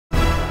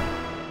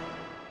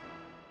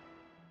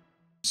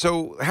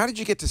So how did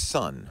you get to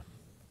Sun?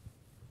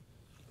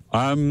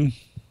 When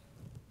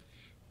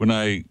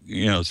I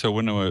was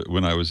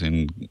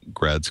in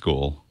grad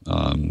school,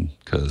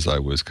 because I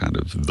was kind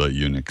of the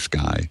Unix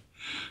guy,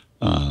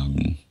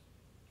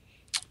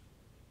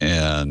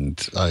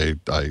 and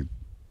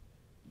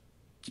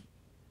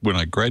when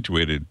I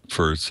graduated,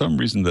 for some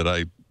reason that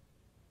I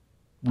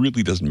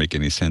really doesn't make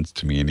any sense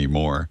to me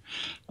anymore,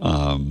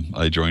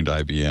 I joined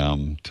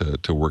IBM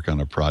to work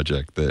on a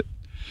project that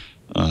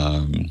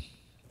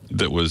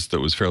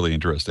was fairly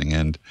interesting,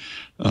 and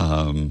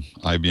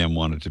IBM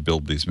wanted to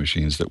build these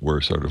machines that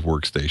were sort of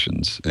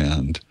workstations,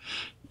 and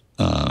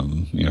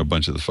a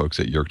bunch of the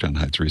folks at Yorktown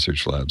Heights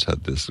Research Labs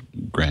had this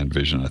grand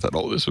vision. I thought,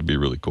 oh, this would be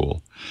really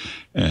cool.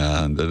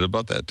 And at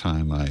about that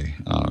time,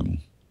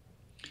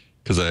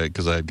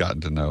 because I had gotten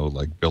to know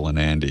like Bill and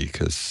Andy,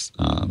 because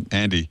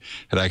Andy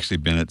had actually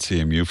been at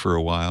CMU for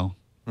a while,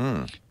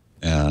 and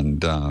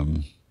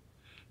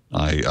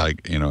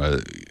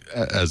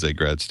as a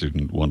grad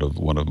student, one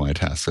of my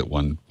tasks at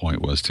one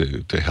point was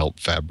to help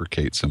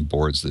fabricate some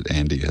boards that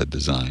Andy had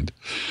designed.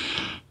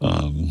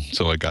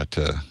 So I got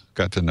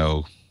to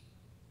know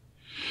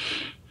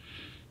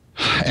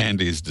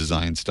Andy's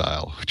design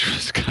style, which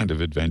was kind of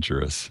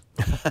adventurous.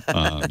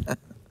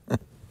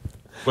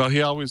 Well,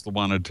 he always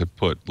wanted to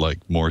put like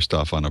more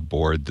stuff on a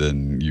board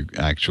than you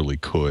actually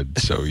could.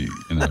 So you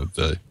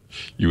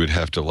would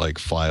have to like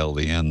file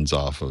the ends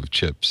off of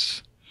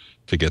chips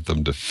to get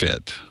them to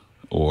fit,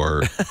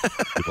 or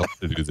you'd have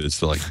to do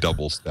this like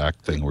double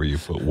stack thing where you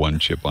put one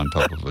chip on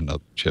top of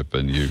another chip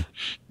and you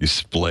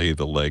splay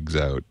the legs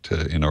out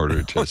in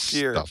order to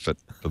stuff it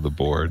to the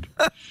board.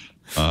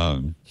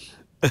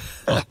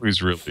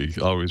 Always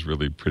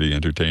really pretty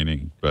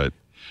entertaining. But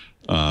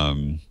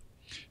no,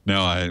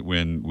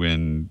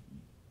 when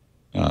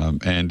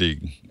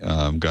Andy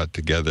got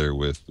together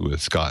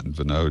with Scott and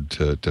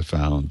Vinod to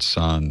found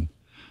Sun,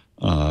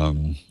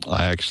 I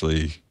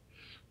actually,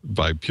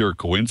 by pure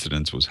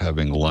coincidence, was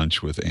having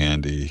lunch with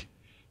Andy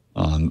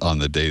on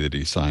the day that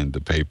he signed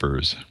the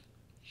papers,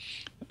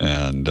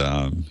 and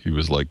he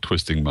was like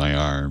twisting my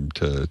arm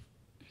to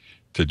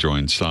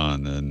join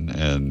Sun,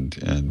 and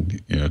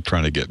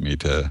trying to get me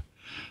to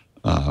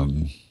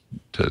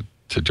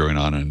join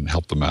on and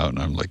help them out. And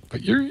I'm like,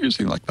 but you're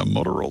using like the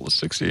Motorola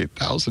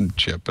 68,000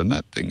 chip, and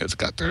that thing has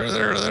got and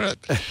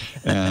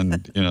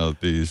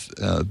this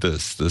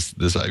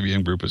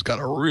IBM group has got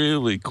a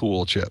really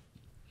cool chip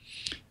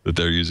that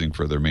they're using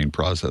for their main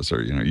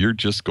processor. You're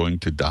just going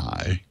to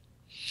die.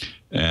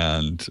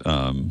 And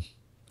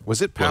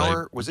was it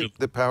Power? Was it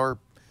the Power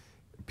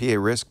PA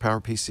RISC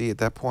Power PC at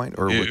that point,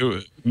 or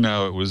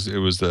no? It was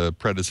the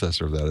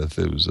predecessor of that.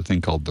 It was a thing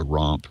called the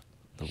ROMP.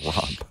 The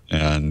ROMP.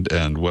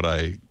 And what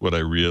I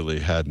really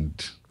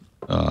hadn't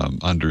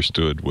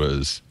understood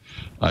was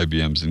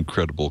IBM's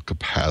incredible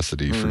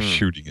capacity for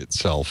shooting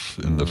itself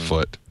in the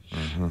foot.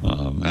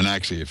 And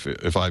actually, if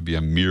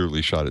IBM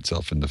merely shot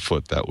itself in the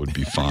foot, that would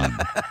be fun.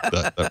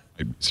 that might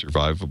be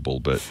survivable.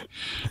 But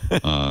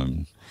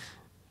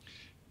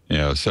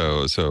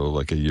so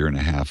like a year and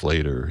a half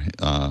later,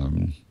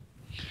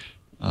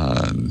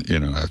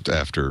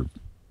 after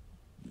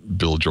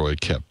Bill Joy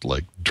kept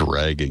like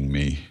dragging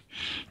me,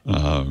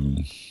 I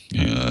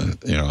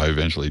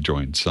eventually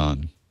joined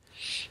Sun,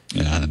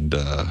 and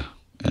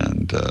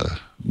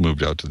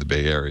moved out to the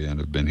Bay Area and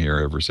have been here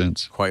ever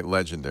since. Quite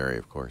legendary,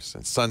 of course.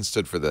 And Sun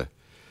stood for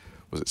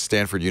was it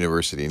Stanford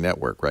University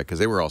Network, right? Because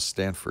they were all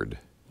Stanford.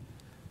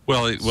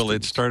 Well,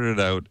 it started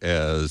out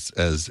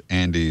as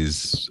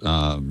Andy's,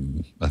 I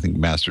think,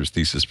 master's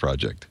thesis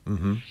project.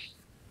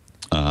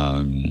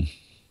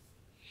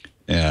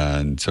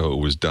 And so it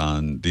was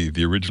done,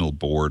 the original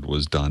board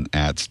was done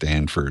at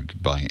Stanford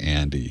by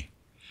Andy.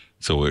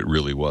 So it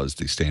really was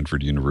the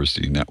Stanford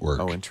University Network.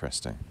 Oh,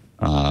 interesting.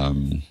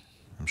 I'm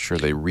sure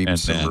they reaped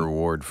some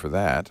reward for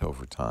that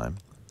over time.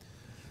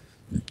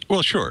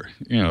 Well, sure.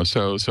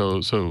 So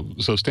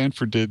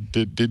Stanford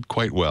did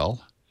quite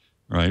well,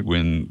 right?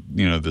 When,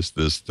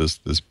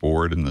 this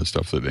board and the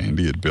stuff that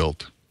Andy had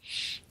built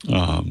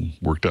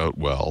worked out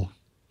well.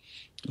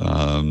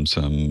 Some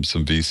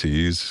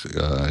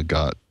VCs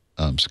got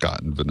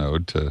Scott and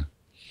Vinod to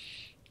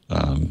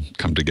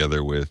come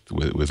together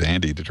with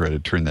Andy to try to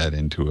turn that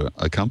into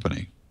a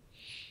company.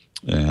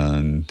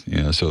 And,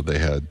 so they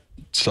had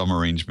some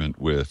arrangement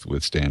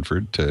with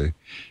Stanford to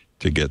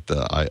get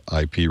the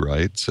IP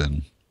rights.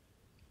 And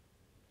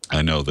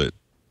I know that,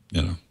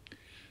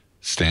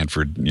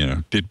 Stanford,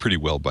 did pretty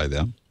well by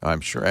them. I'm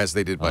sure, as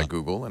they did by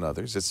Google and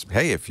others. It's,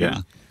 hey, if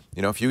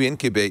you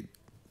incubate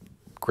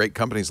great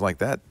companies like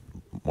that,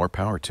 more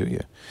power to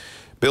you.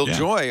 Bill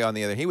Joy, on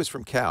the other hand, he was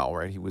from Cal,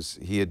 right?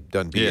 He had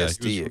done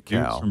BSD at Cal.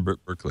 He was from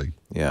Berkeley.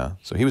 Yeah,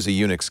 so he was a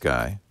Unix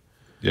guy.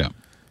 Yeah.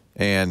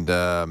 And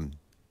I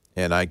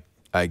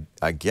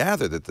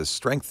gather that the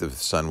strength of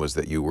Sun was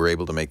that you were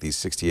able to make these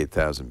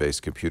 68,000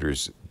 base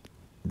computers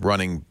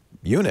running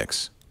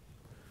Unix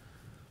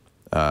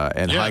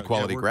and high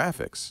quality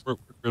graphics.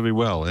 Worked really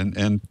well, and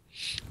I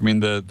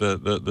mean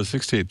the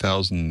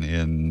 68,000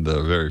 in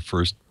the very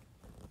first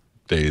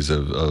days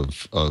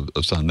of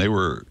Sun. They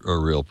were a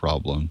real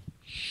problem.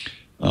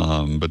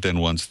 But then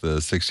once the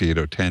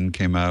 68010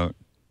 came out,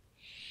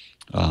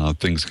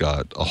 things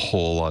got a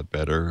whole lot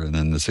better. And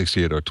then the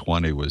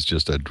 68020 was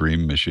just a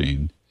dream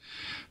machine.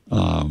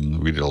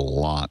 We did a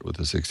lot with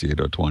the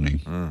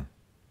 68020.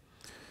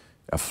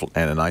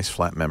 And a nice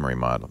flat memory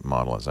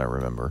model, as I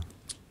remember.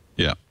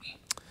 Yeah.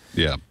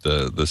 Yeah.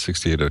 The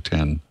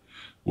 68010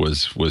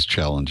 was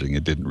challenging.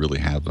 It didn't really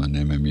have an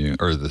MMU,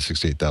 or the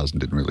 68000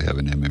 didn't really have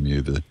an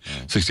MMU. The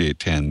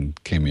 6810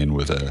 came in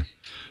with a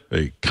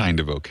kind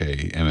of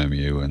okay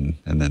MMU,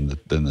 and then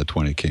the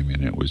 20 came in.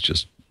 And it was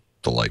just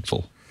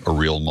delightful. A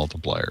real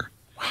multiplier.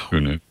 Wow.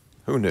 Who knew?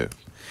 Who knew?